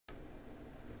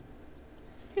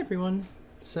everyone.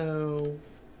 So,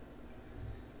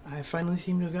 I finally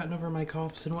seem to have gotten over my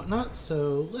coughs and whatnot,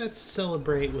 so let's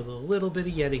celebrate with a little bit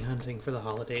of Yeti hunting for the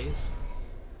holidays.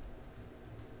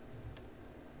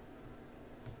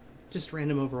 Just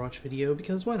random Overwatch video,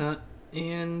 because why not?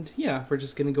 And yeah, we're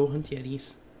just gonna go hunt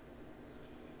Yetis.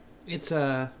 It's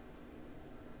a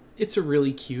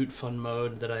really cute, fun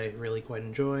mode that I really quite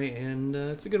enjoy, and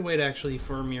it's a good way to actually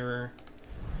farm your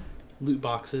loot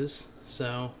boxes,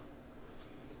 so...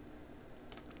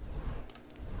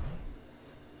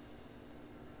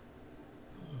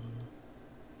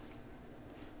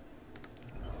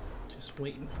 Just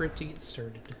waiting for it to get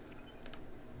started.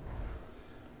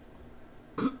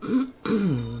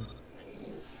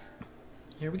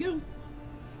 Here we go.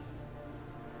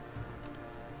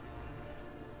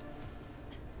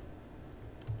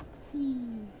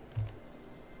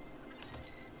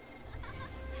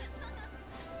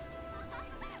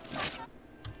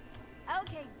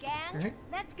 Okay, gang. Alright.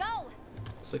 Let's go.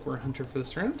 Looks like we're a hunter for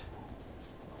this round.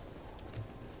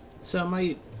 So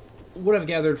what I've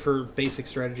gathered for basic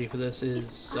strategy for this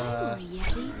is Where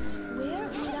would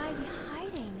I be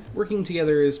hiding? working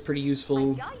together is pretty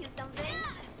useful, I got you something.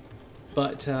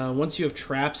 but once you have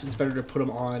traps, it's better to put them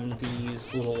on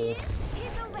these little He's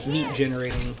over meat here.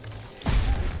 generating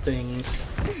things.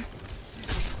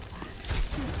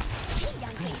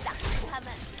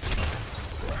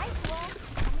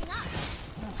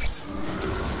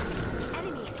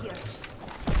 Enemies here.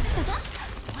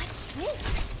 What's this?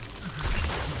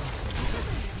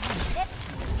 Let's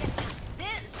get past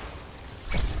this.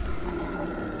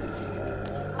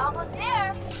 Almost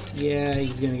there. Yeah,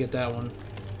 he's gonna get that one.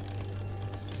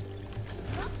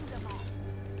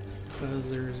 Because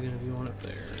there's gonna be one up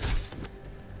there.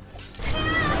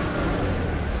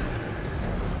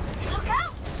 Look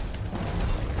out!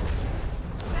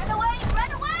 Run away!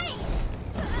 Run away!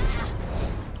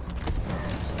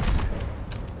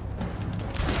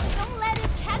 Don't let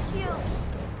it catch you!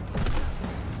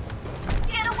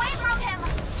 Get away from him!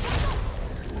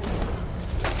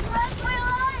 Run for your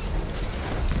life!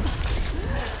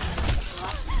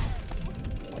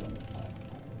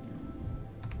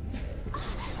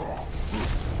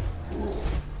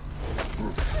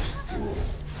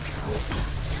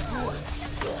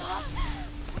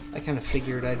 I kind of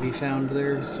figured I'd be found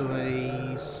there, so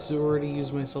I sort of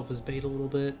used myself as bait a little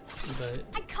bit, but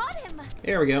I caught him!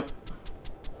 there we go.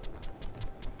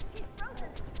 He's frozen!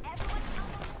 Everyone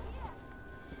else over here!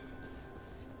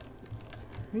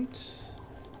 Right.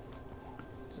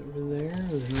 It's over there.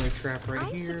 There's another trap right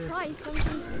I'm here. surprised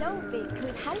something so big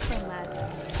could hide from us.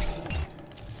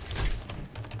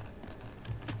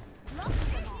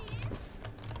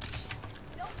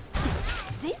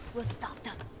 This will stop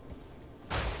them.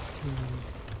 If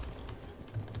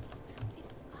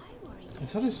I were you. I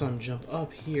thought I saw him jump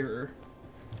up here.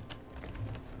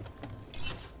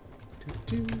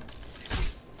 Doo-doo.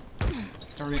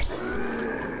 Darn it. Just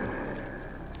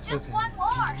Okay. one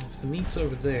more. If the meat's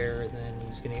over there, then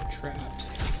he's gonna get trapped.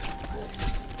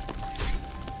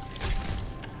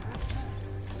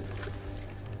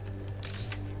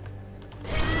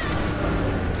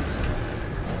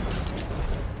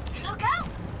 Look out!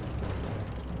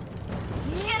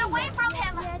 Get away from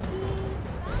him! We have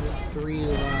 3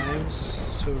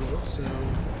 lives total, so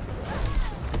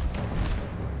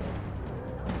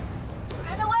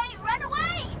Run away! Run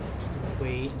away! just gonna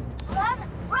wait and Run!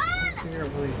 Run! figure out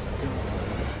where he's going.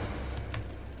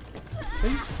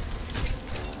 Okay.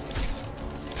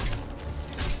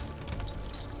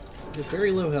 He's at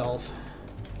very low health.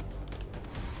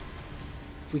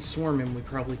 If we swarm him, we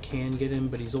probably can get him,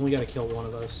 but he's only got to kill one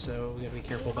of us, so we gotta be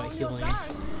careful about healing.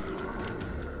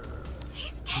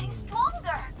 He's getting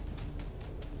stronger.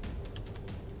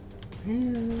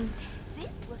 Here, This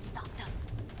will stop them.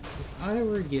 if I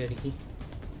were Yeti,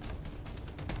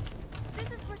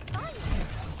 This is for science.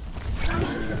 Get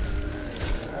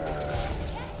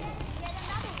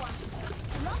another one.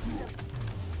 Lock them.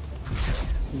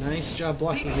 nice job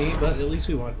blocking me, but at least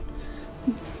we won.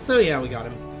 So yeah, we got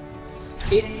him.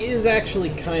 It is actually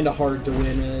kind of hard to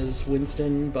win as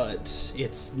Winston, but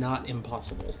it's not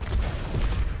impossible.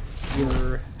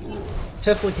 Your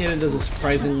Tesla cannon does a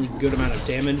surprisingly good amount of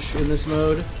damage in this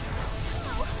mode.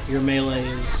 Your melee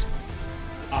is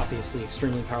obviously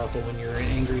extremely powerful when you're in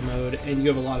angry mode, and you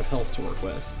have a lot of health to work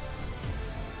with.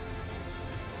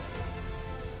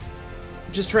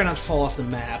 Just try not to fall off the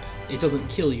map. It doesn't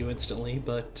kill you instantly,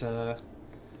 but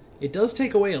it does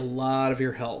take away a lot of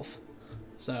your health.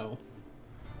 So,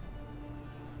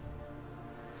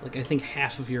 like, I think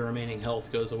half of your remaining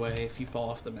health goes away if you fall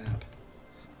off the map.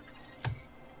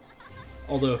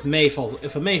 Although if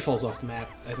a May falls off the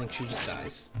map, I think she just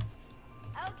dies.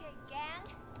 Okay, gang,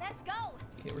 let's go.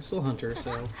 Okay, we're still Hunter,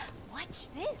 so Watch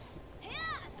this.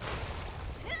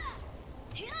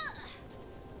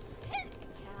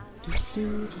 He's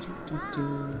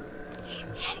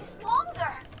getting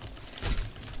stronger.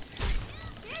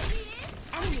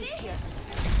 Enemies here.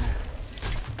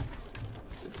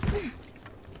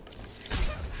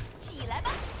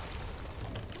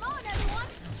 Come on, everyone.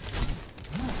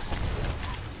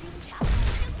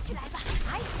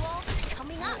 Ice wall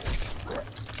coming up.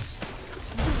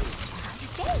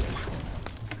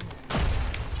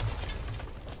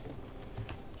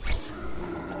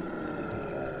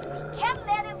 Can't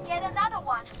let him get another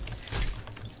one.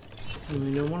 we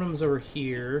know one of them's over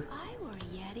here. If I were a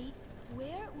Yeti,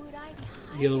 where would I be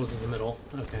hiding? The other one's in the middle.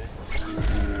 Okay.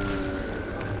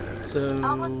 So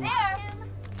Almost there.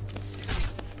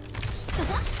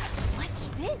 Watch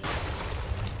this.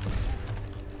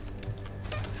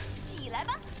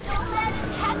 Don't let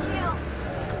him catch you.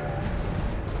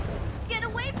 Get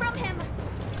away from him.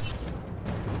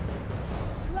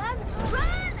 Run,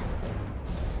 run!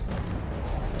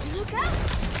 Look out!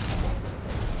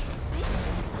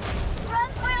 Run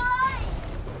for your life!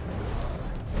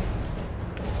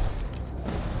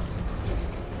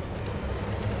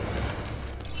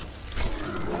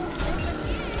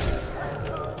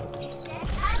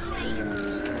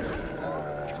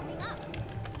 Coming up.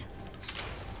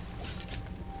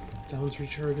 that one's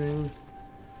recharging.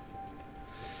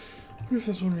 I wonder if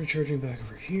there's one recharging back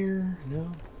over here. No.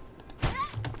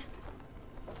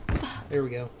 There we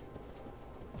go.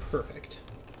 Perfect.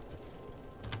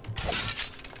 I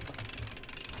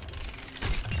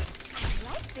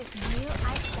like this new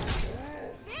ice dust.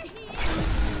 There he is!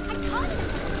 I caught him!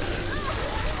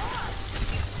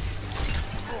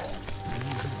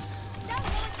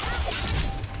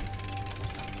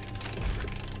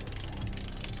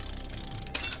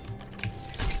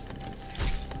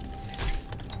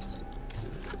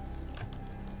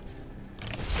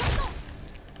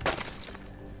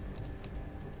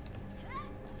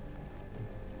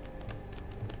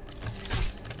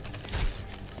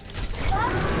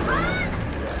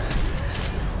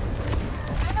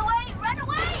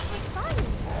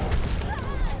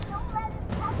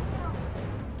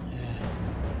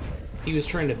 He was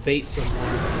trying to bait someone.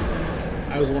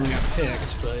 I was the one who got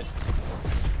picked, but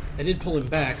I did pull him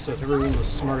back, so if everyone was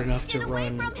smart enough to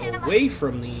run away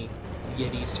from the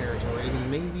Yetis territory, then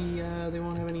maybe they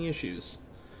won't have any issues.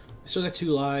 We still got 2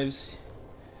 lives.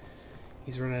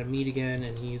 He's run out of meat again,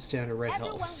 and he's down to red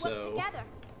health, so we have a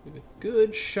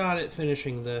good shot at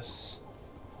finishing this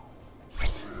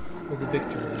with a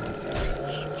victory.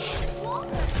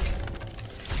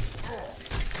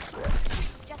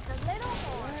 Just a little more.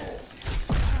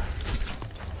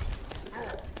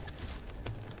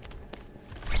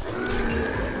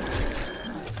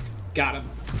 Got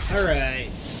him. Alright.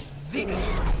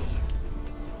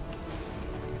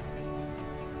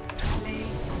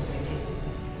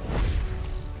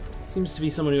 Seems to be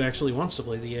someone who actually wants to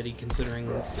play the Yeti, considering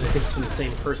I think it's been the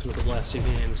same person for the last 2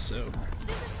 games, so...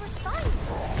 This is for science.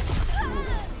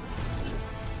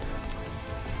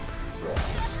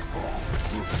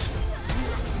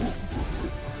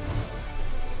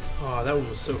 Oh, that one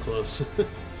was so close. That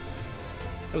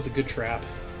was a good trap.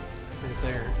 Right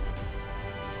there.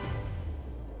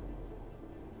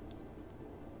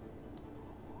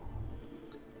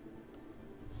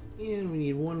 And we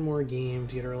need one more game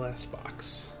to get our last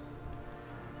box.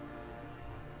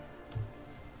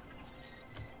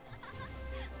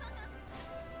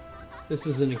 This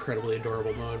is an incredibly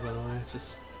adorable mode, by the way.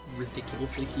 Just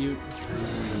ridiculously cute.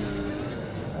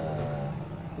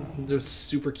 There's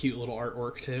super cute little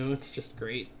artwork, too. It's just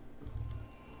great.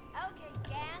 Okay,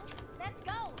 gang, let's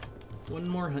go. One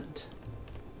more hunt.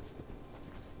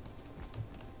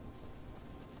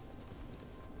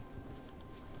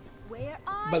 Where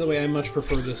are By the way, I you? much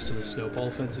prefer this to the snowball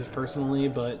offensive, personally,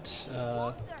 but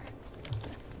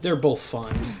they're both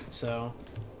fun, so...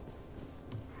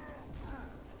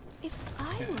 If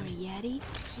I were a Yeti,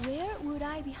 where would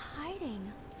I be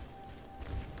hiding?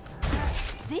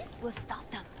 This will stop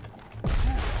them.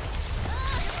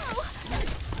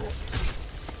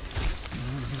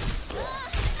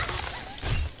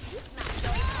 He's not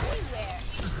going anywhere.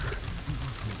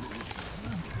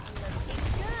 Looking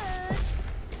good.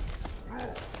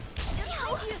 Behind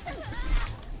you.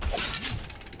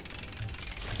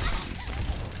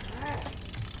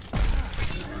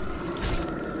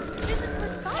 This is for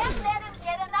science. Can't let him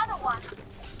get another one.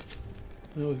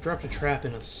 Well, we've dropped a trap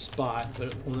in a spot, but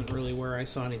it wasn't really where I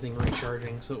saw anything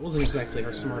recharging, so it wasn't exactly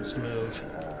our smartest move.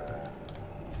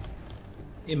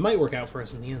 It might work out for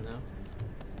us in the end, though.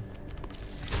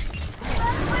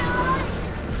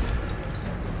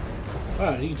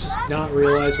 Wow, did he just not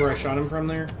realize where I shot him from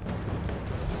there?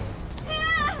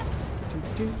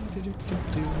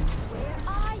 Where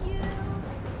are you?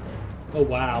 Oh,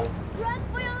 wow. Run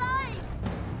for your lives!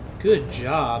 Good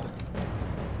job.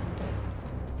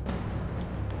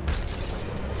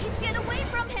 Please get away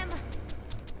from him!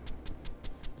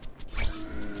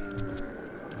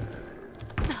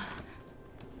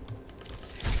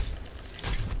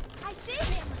 I see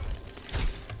him!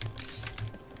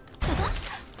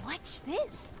 Watch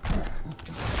this!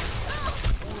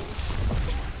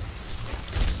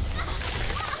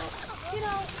 You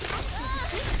know,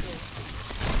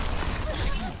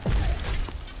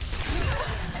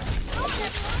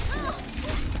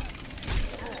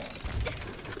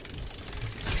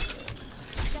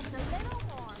 just a little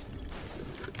more.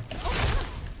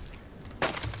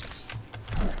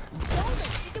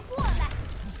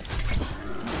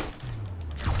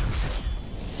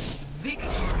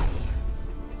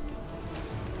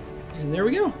 And there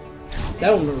we go.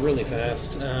 That one went really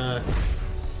fast.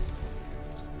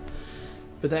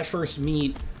 But that first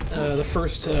meet, the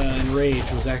first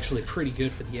Enrage was actually pretty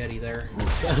good for the Yeti there.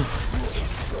 So.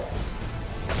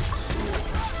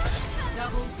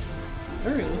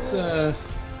 Alright, let's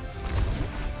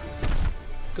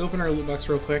go open our loot box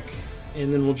real quick,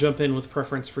 and then we'll jump in with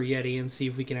preference for Yeti and see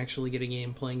if we can actually get a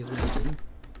game playing as Winston.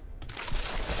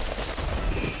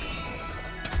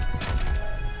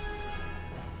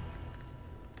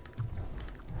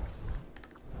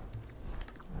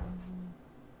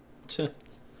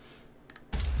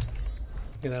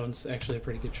 Yeah, that one's actually a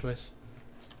pretty good choice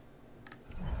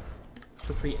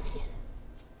for Yeti.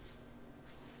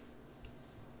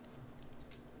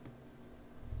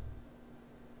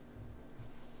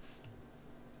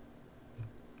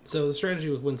 So the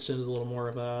strategy with Winston is a little more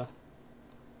of a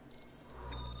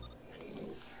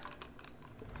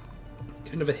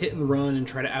kind of a hit and run and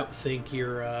try to outthink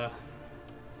your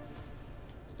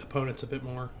opponents a bit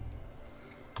more.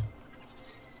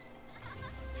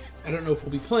 I don't know if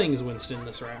we'll be playing as Winston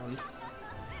this round.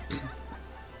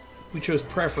 We chose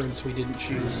preference, we didn't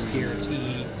choose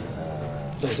guarantee,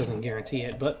 so it doesn't guarantee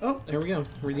it, but oh, there we go,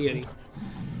 we're the Yeti.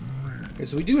 Okay,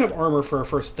 so we do have armor for our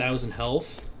first 1,000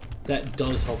 health. That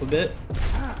does help a bit.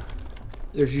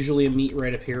 There's usually a meat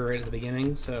right up here right at the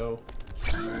beginning, so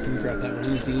you can grab that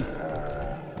one easy.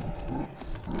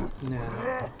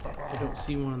 Now, I don't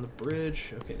see one on the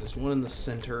bridge. Okay, there's one in the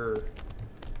center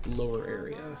lower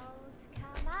area.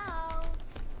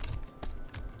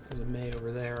 There's a May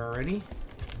over there already.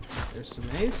 There's some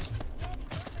Mays.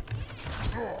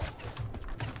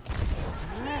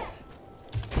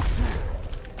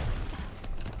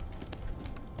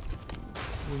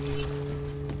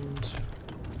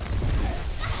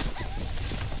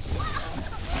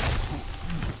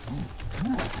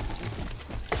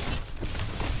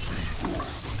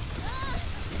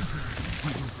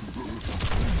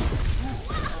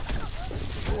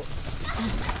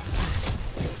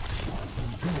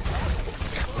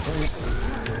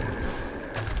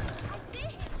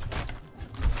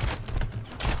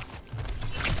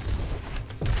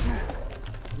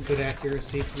 And good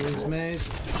accuracy from these Mays.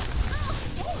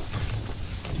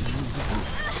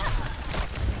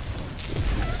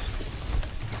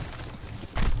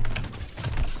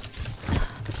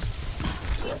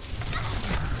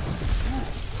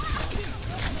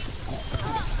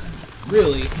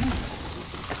 Really?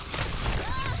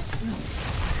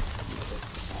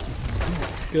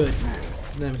 Good.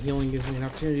 Them healing gives me an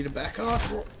opportunity to back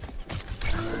off.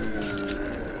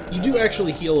 You do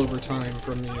actually heal over time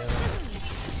from the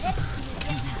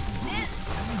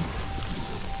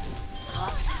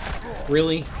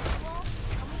Really?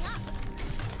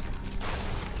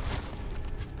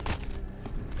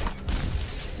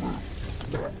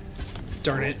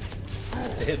 Darn it.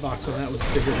 The hitbox on that was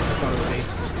bigger than I thought it would be.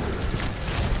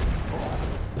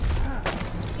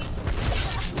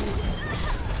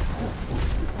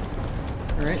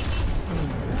 Alright.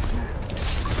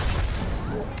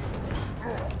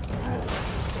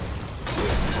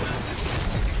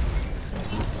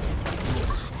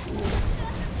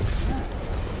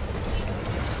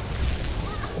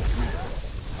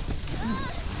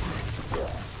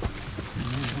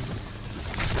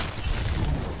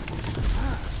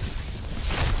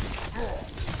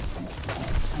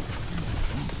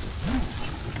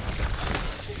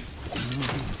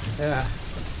 Yeah.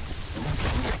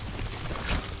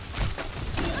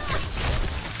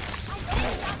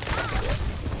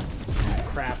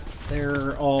 Crap.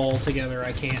 They're all together.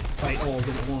 I can't fight all of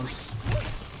them at once.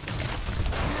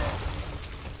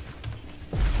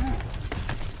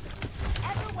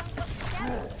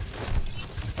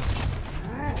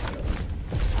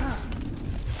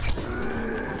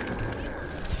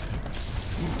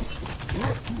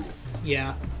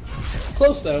 Yeah.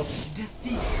 Close, though.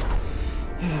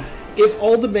 If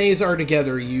all the Meis are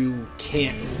together, you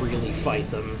can't really fight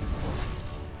them.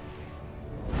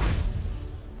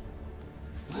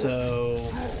 So...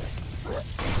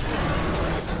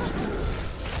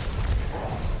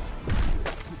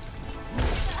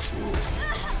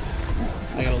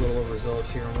 I got a little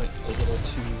overzealous here. I went a little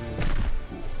too...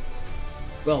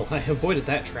 Well, I avoided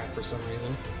that trap for some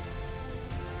reason.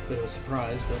 Bit of a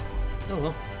surprise, but oh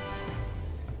well.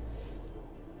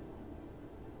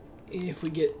 If we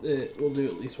get it, we'll do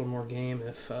at least one more game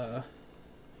if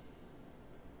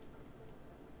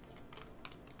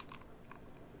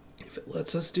it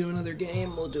lets us do another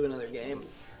game, we'll do another game.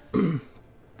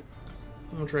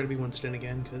 I'll try to be Winston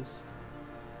again, because,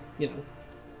 you know,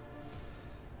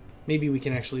 maybe we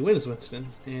can actually win as Winston.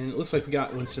 And it looks like we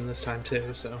got Winston this time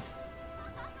too, so...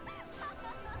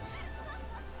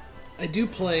 I do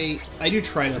try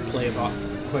to play about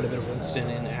quite a bit of Winston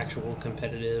in actual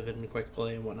competitive and quick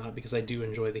play and whatnot, because I do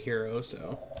enjoy the hero,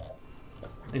 so...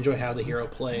 I enjoy how the hero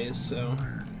plays, so...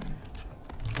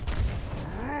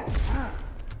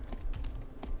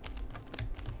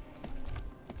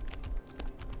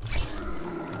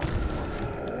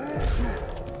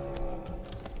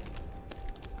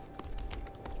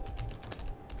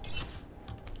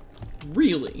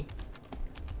 Really?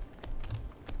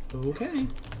 Okay.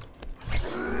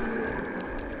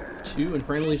 2 in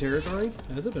friendly territory?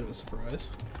 That's a bit of a surprise.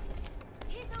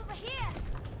 He's over here.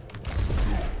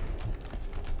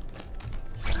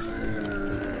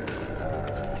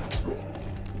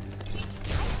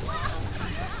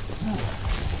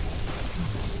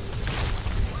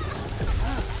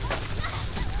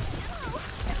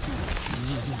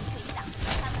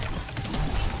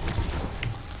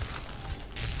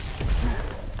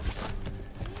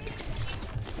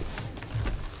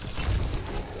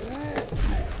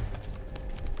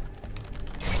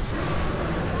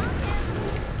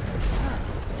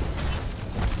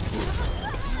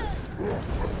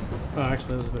 Oh, actually,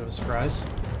 that was a bit of a surprise.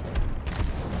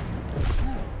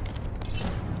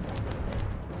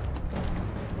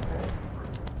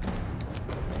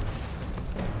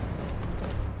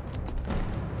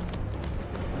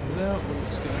 Out. We'll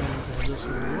just go ahead and throw this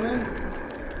one away.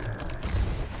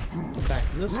 Back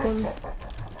to this one.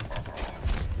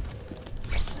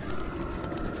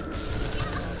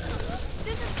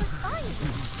 This is for science.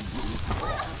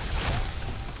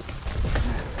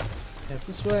 Head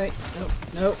this way. Nope,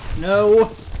 nope,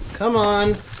 no! Come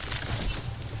on!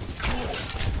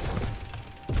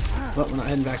 But we're not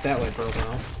heading back that way for a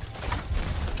while.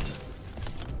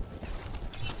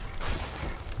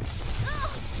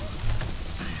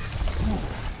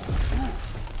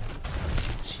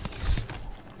 Jeez.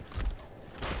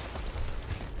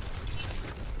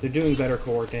 They're doing better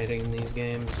coordinating in these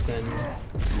games than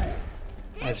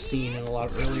I've seen in a lot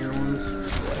of earlier ones.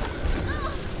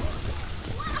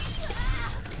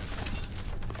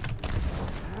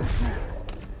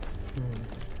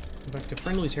 Back to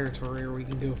friendly territory, or we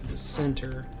can go for the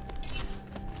center.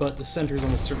 But the center is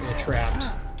almost certainly trapped.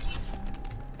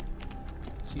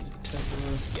 Let's use the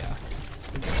d.va. Yeah.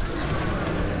 We got this one.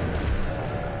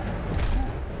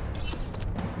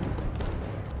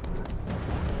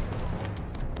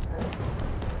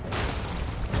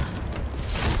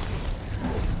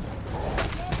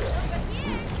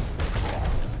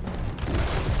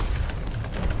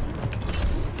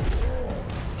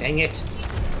 Dang it!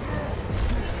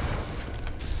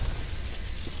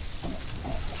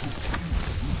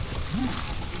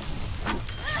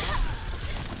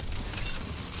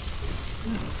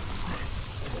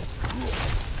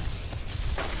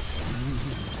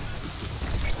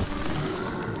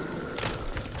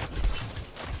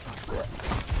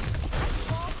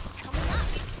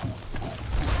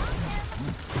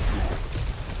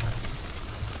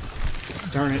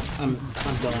 Darn it, I'm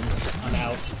done. I'm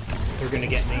out. They're gonna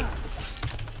get me.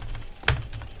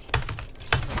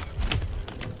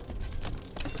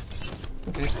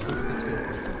 Okay, let's go.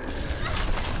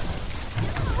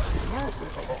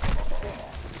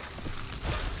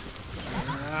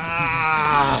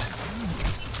 Ah!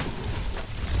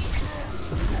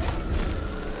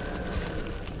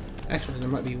 Actually, there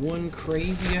might be one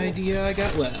crazy idea I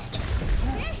got left.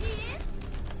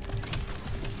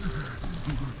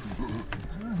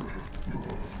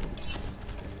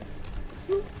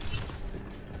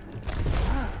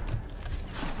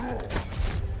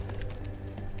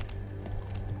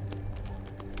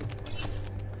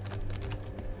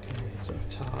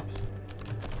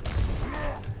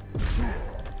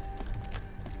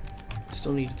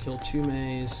 Still need to kill 2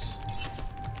 Meis.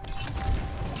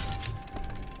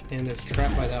 And there's a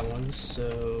trap by that one,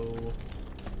 so...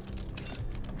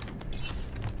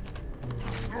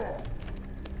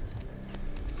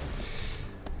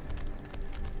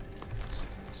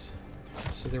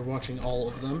 So they're watching all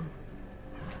of them.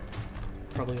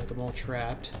 Probably got them all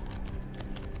trapped.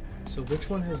 So which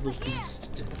one has the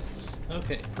least defense?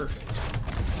 Okay, perfect.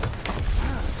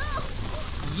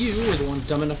 You are the one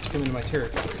dumb enough to come into my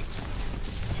territory.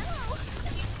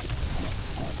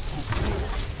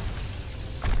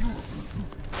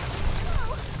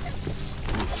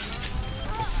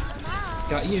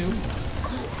 Got you.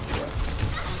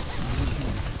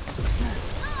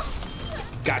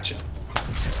 Gotcha.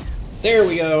 There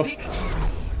we go.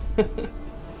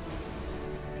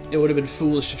 It would have been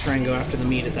foolish to try and go after the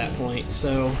meat at that point,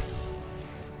 so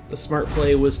the smart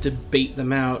play was to bait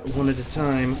them out one at a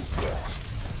time.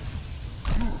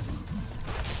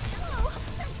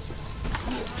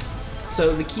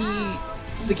 So the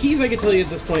keys I can tell you at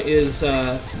this point is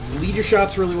lead your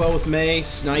shots really well with Mei,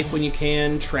 snipe when you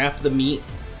can, trap the meat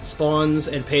spawns,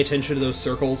 and pay attention to those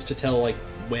circles to tell like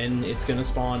when it's gonna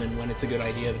spawn and when it's a good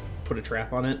idea to put a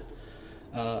trap on it.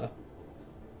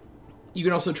 You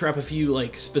can also trap a few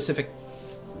like specific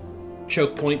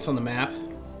choke points on the map.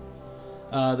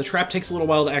 The trap takes a little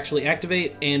while to actually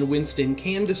activate, and Winston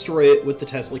can destroy it with the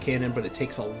Tesla cannon, but it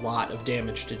takes a lot of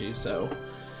damage to do so.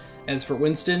 As for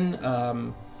Winston,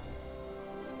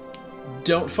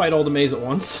 don't fight all the Meis at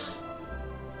once.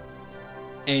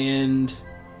 And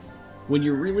when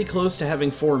you're really close to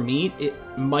having 4 meat, it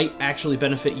might actually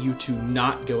benefit you to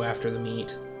not go after the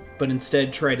meat, but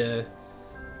instead try to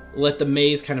let the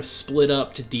Meis kind of split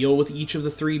up to deal with each of the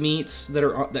 3 meats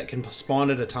that can spawn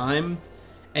at a time,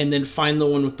 and then find the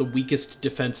one with the weakest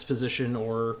defense position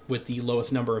or with the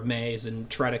lowest number of Meis and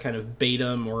try to kind of bait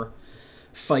them or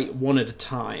fight one at a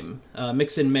time.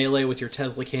 Mix in melee with your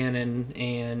Tesla cannon,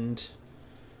 and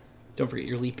don't forget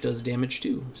your leap does damage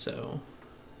too, so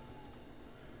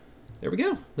there we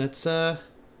go. That's the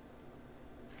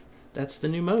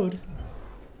new mode.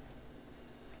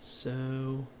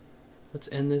 So let's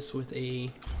end this with a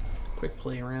quick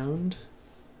play around.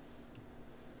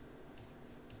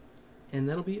 And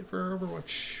that'll be it for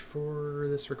Overwatch for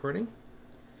this recording.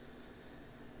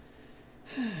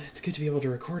 It's good to be able to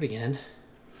record again.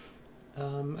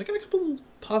 I got a couple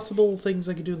possible things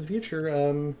I could do in the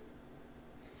future.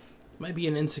 Might be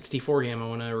an N64 game I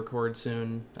want to record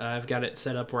soon. I've got it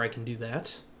set up where I can do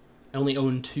that. I only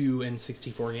own 2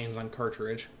 N64 games on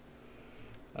cartridge.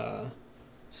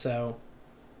 So...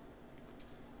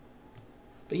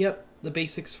 But yep, the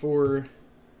basics for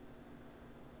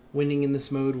winning in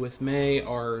this mode with Mei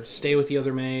are stay with the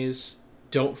other Meis,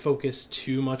 don't focus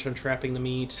too much on trapping the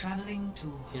meat, Traveling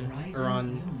to or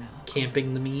on Luna.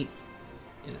 camping the meat,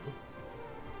 you know.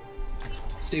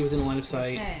 Stay within line of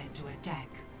sight. Prepare to attack.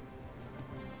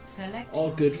 Select All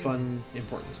your good, hero. fun,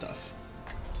 important stuff.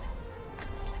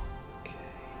 Okay.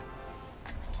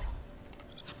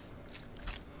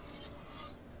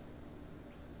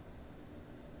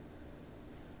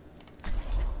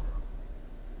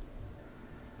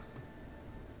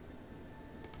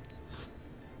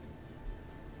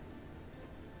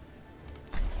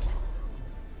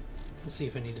 We'll see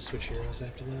if I need to switch heroes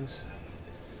after this.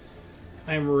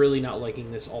 I'm really not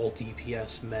liking this all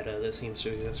DPS meta that seems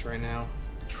to exist right now.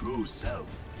 True self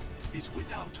is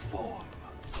without form.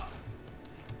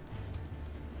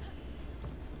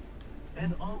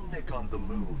 An Omnic on the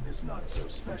moon is not so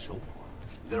special.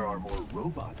 There are more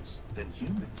robots than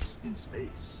humans in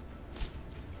space.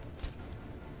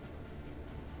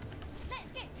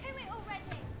 Let's get to it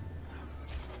already.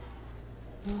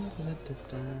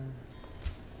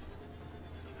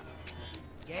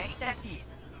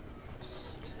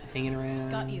 Just hanging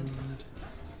around. Got you.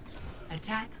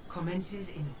 Attack commences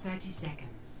in 30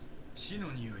 seconds. 死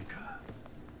の匂いか。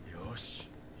よし、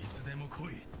いつでも来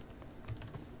い。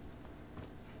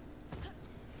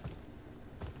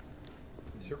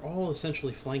 These are all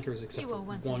essentially flankers except You for were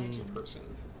once a one legend. person.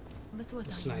 But what A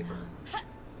are sniper. you now?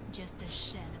 Just a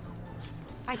shell of a woman.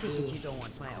 I take it you don't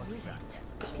want my Exquisite.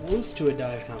 Close to a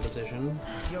dive composition.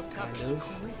 Your Kind cups. of.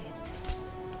 Exquisite.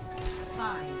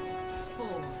 5, 4,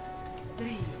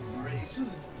 3, Embrace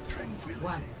tranquility.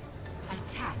 1.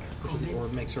 Attack The orb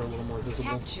commences. makes her a little more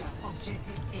visible. Capture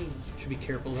objective A. Should be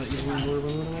careful about using the orb on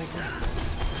the way.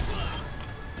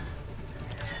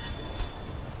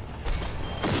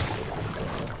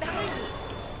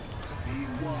 Be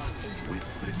one with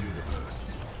the universe.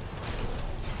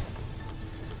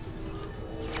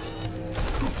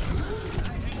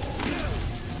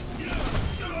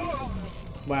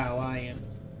 Wow, I am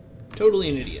totally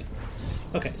an idiot.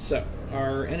 Okay, so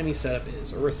our enemy setup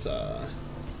is Orisa,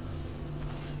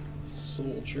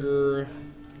 Soldier.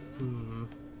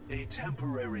 A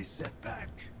temporary setback.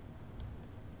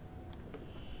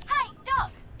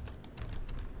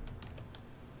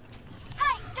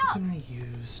 can I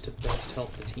use to best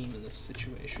help the team in this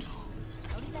situation?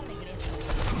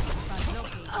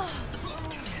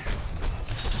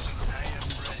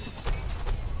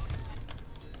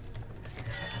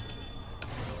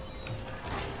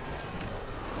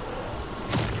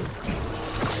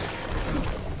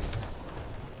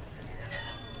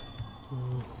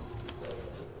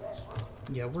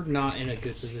 Yeah, we're not in a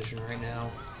good position right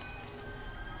now.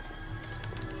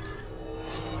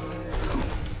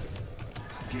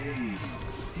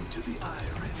 Gaze into the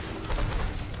iris.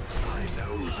 I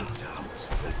know the doubts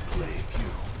that plague you.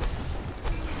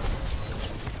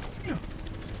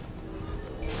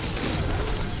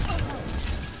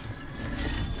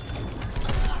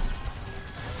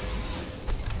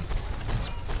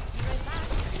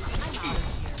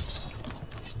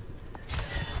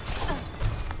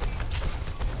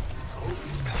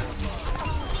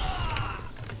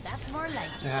 That's more like it.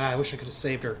 Ah, I wish I could have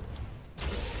saved her.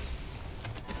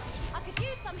 I could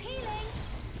use some healing.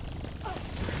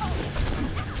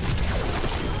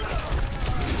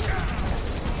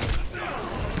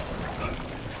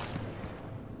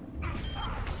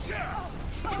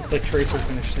 Looks like Tracer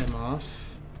finished him off.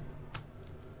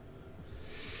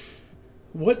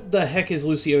 What the heck is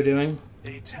Lucio doing?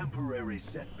 A temporary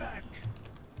setback.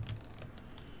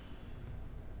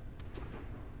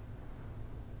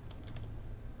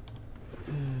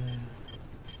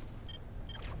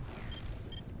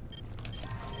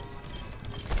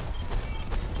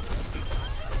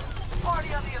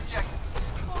 Party on the objective.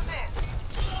 Who's in?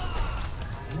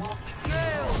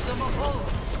 Gale, them a hole.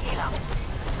 Get up.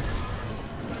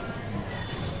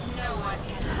 No one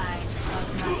can hide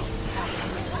from my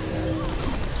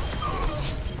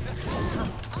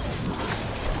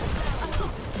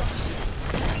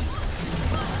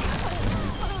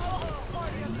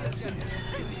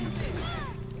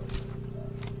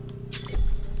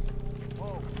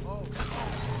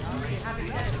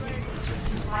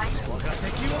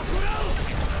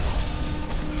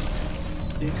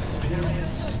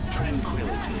Experience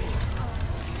tranquility.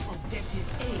 Objective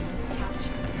A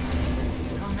captured.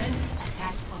 Commence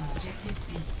attack on objective B.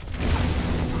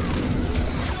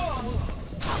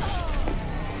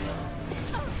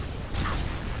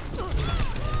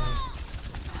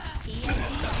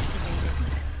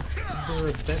 Is there a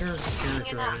better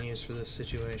character I can use for this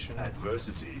situation?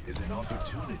 Adversity is an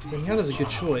opportunity. Zenyatta's a good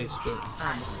choice, but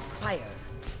I'm fire.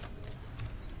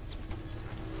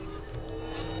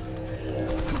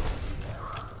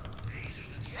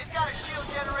 They've got a shield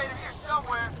generator here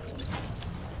somewhere.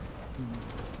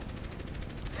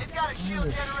 They've got a shield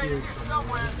generator here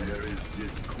somewhere. There is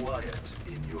disquiet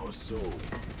in your soul.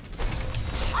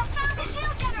 I found a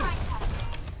shield generator.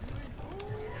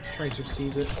 Tracer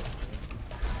sees it.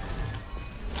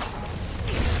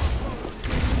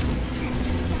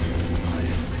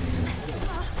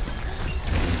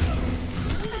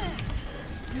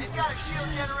 They've got a shield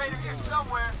generator here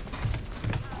somewhere.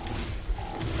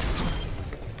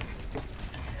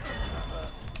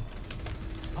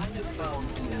 I have found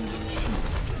the enemy shield.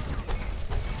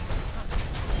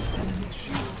 Enemy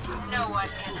shield No one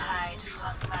can hide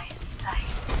from my sight.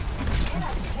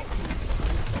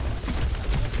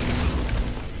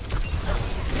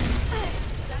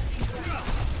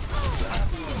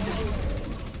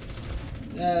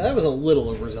 That was a little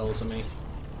overzealous of me.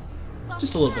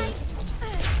 Just a little bit.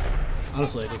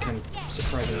 Honestly, I did kind of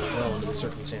surprisingly well under the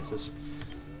circumstances.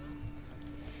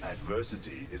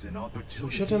 Adversity is an opportunity. So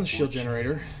we shut down the shield for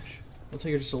generator. change. It'll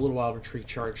take her just a little while to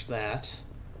recharge that.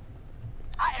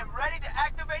 I am ready to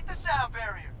activate the sound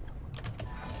barrier.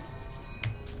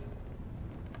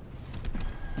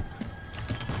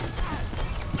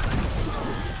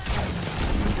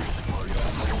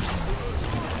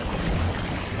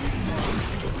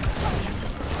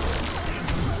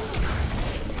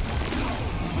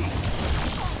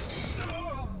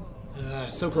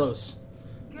 So close.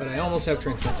 But I almost have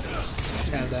Transcendence. I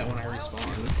should have that when I respawn.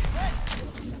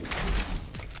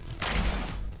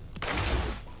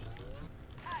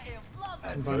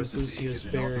 Combined with Lucio's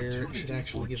barrier, it should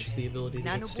actually give us the ability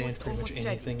to withstand pretty much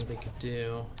anything they could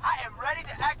do. I am ready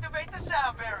to activate the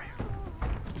sound barrier.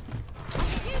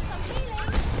 Use some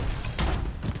healing.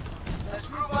 Let's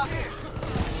move up here.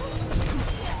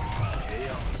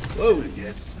 Chaos Whoa!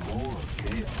 begets more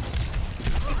chaos.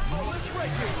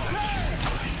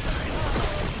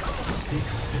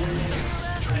 Experience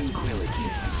tranquility.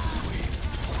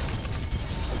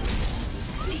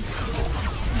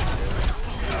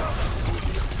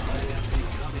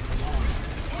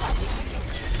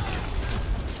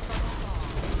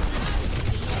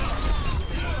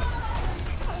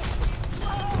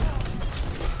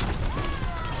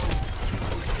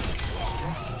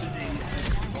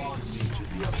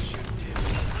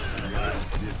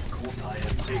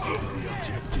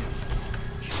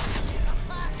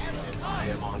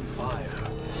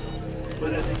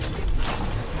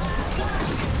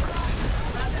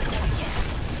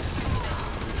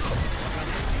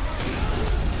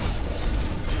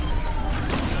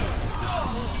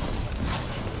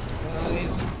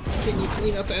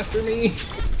 up after me.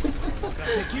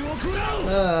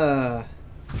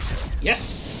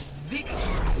 Yes! They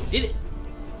did it!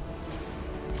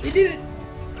 They did it!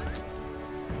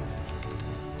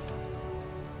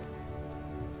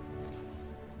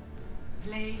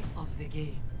 Play of the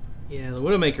game. Yeah, the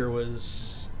Widowmaker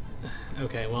was...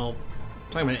 Okay, well,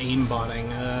 talking about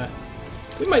aimbotting,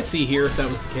 we might see here if that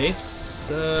was the case.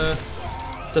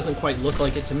 Doesn't quite look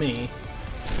like it to me.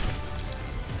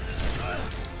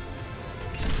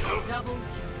 Double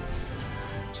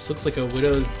kill. Just looks like a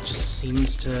Widow just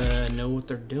seems to know what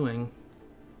they're doing.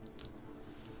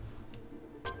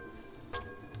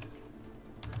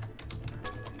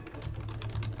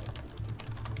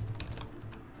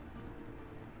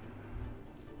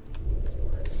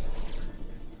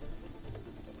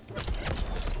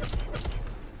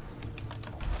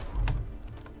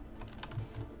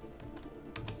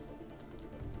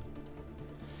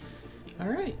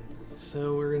 Alright,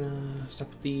 so we're gonna stop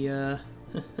with the,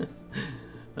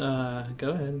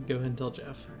 go ahead and tell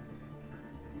Jeff.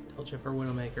 Tell Jeff our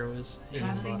Widowmaker was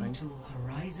Traveling aimbotting. to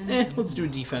Horizon. Let's do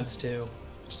defense too,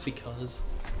 just because.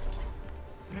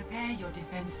 Prepare your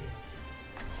defenses.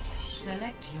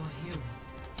 Select your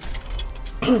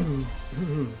hero.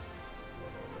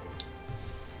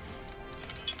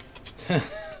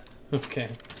 Okay.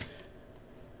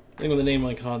 I think with a name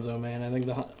like Hanzo, man, I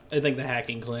think the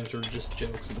hacking claims were just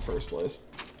jokes in the first place.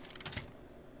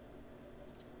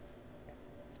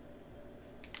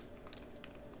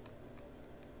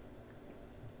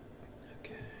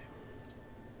 Okay.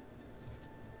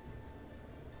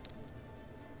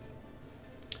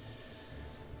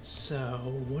 So,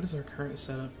 what is our current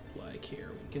setup like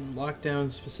here? We can lock down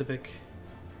specific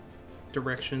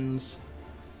directions.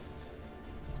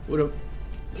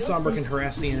 Sombra can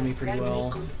harass the enemy pretty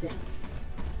well.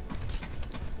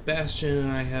 Bastion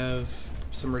and I have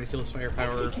some ridiculous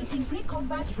firepower.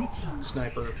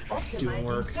 Sniper doing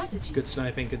work. Good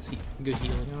sniping, good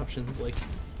healing options. Like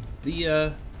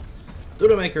the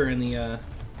Widowmaker and the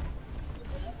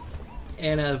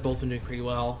Anna have both been doing pretty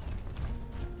well.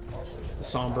 The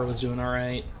Sombra was doing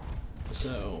alright.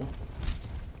 So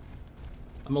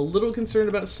I'm a little concerned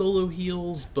about solo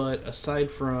heals, but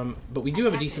but we do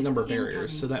have a decent number of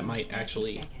barriers, so that might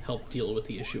actually help deal with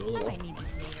the issue a little.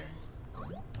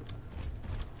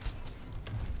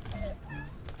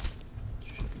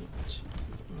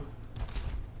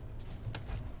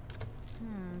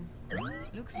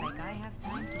 Looks like I have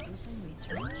time to do some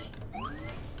research.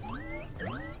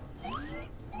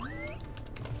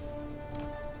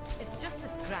 It's just a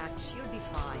scratch. You'll be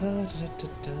fine. 5,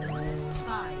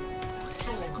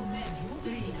 4,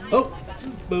 3, Oh!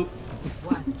 Boop.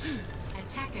 1.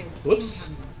 Attackers. Whoops.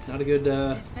 incoming. Not a good,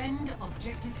 Defend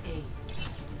objective A.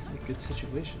 not a good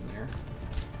situation there.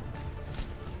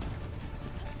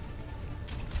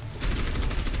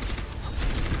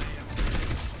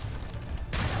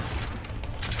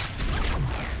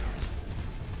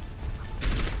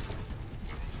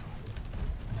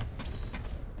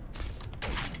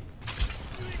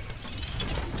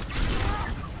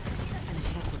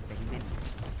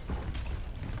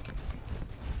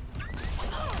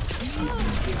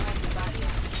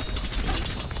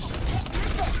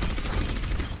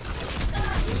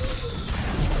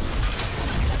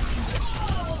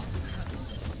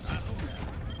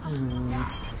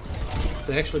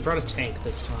 They actually brought a tank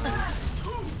this time.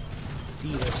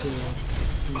 d.va too.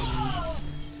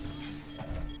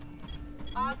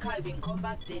 Archiving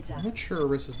combat data. I'm not sure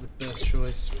Orisa's the best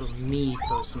choice for me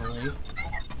personally.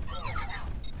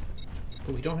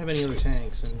 But we don't have any other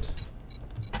tanks, and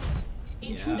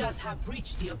Intruders have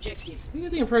breached the objective. I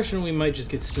get the impression we might just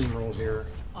get steamrolled here.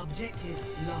 Objective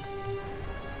lost.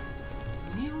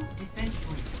 New defense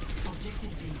point.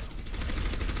 Objective B.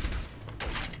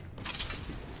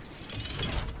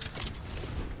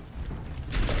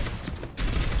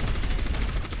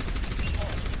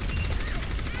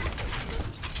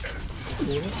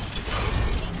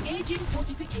 Engaging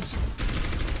fortifications.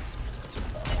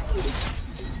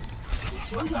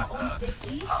 For your own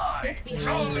safety, get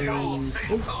behind the wall.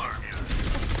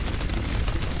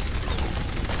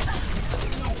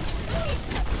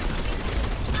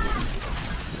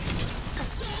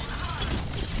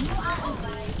 You are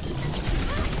advised.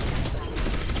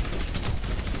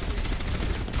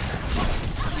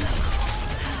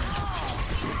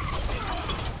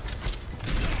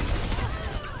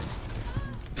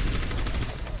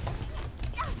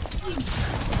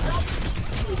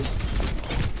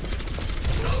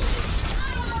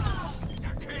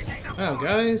 Wow,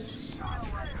 guys. I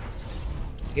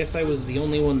guess I was the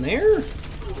only one there?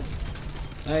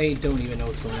 I don't even know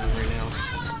what's going on right now.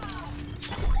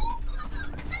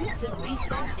 System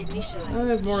restart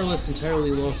initialized. I've more or less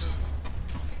entirely lost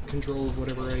control of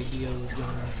whatever idea was going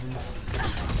on here.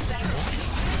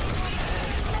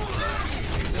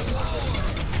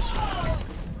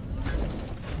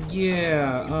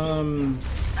 Yeah,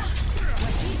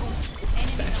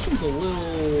 Bastion's a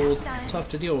little tough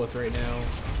to deal with right now.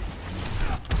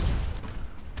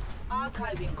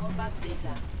 Archiving combat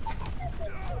data.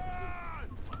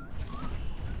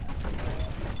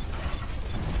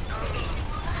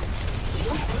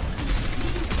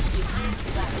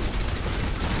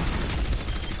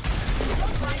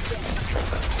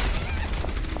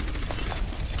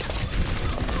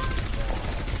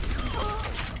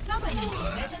 Summoning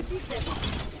emergency service.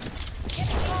 Get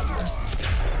cover.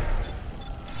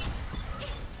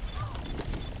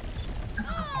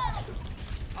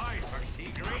 I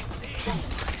foresee great things.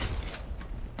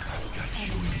 I've got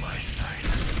you in my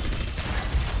sights.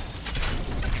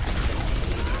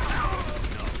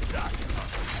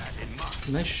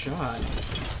 Nice shot.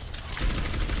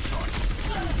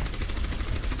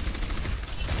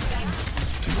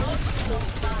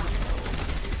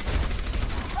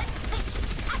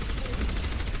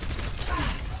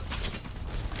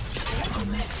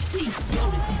 Cease your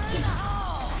resistance.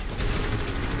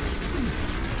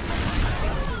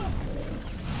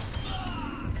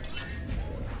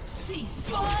 Cease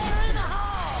your resistance.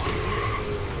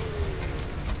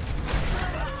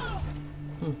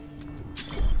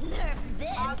 Nerf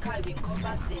this. Archiving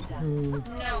combat data.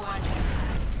 No one.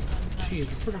 Jeez,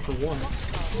 we're for what?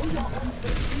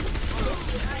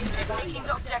 Taking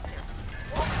objective.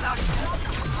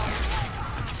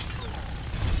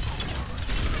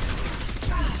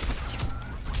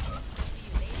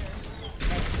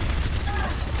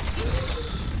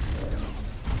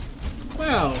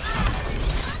 Wow.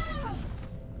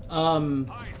 I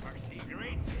foresee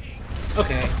great things.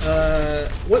 Okay,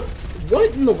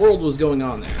 what in the world was going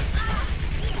on there?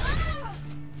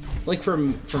 Like,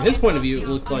 from his point of view, it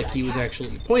looked like he was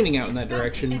actually pointing out in that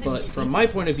direction, but from my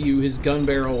point of view, his gun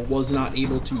barrel was not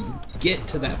able to get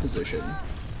to that position.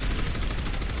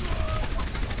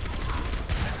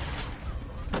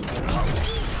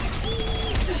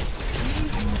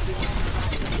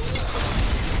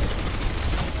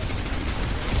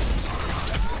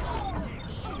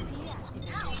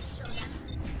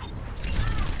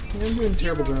 Yeah, I'm doing a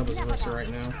terrible job as a wrestler right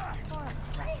now.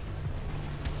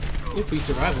 If we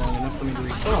survive long enough for me to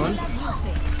respawn,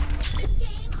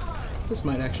 this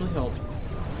might actually help.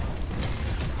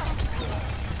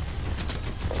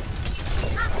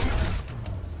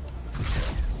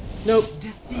 Nope.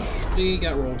 We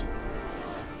got rolled.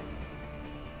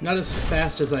 Not as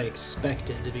fast as I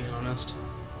expected, to be honest.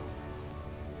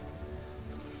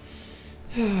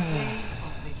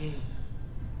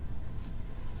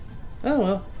 Oh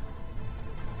well.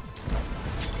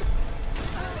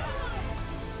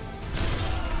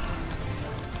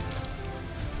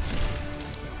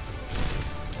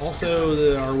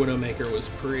 Also, our Widowmaker was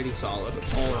pretty solid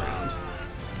all around.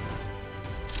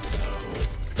 So,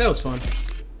 that was fun.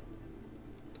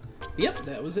 Yep,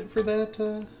 that was it for that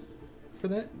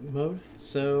mode.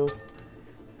 So,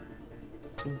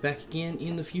 we'll be back again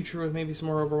in the future with maybe some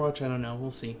more Overwatch. I don't know.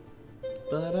 We'll see.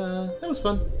 But, that was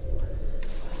fun.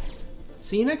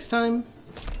 See you next time.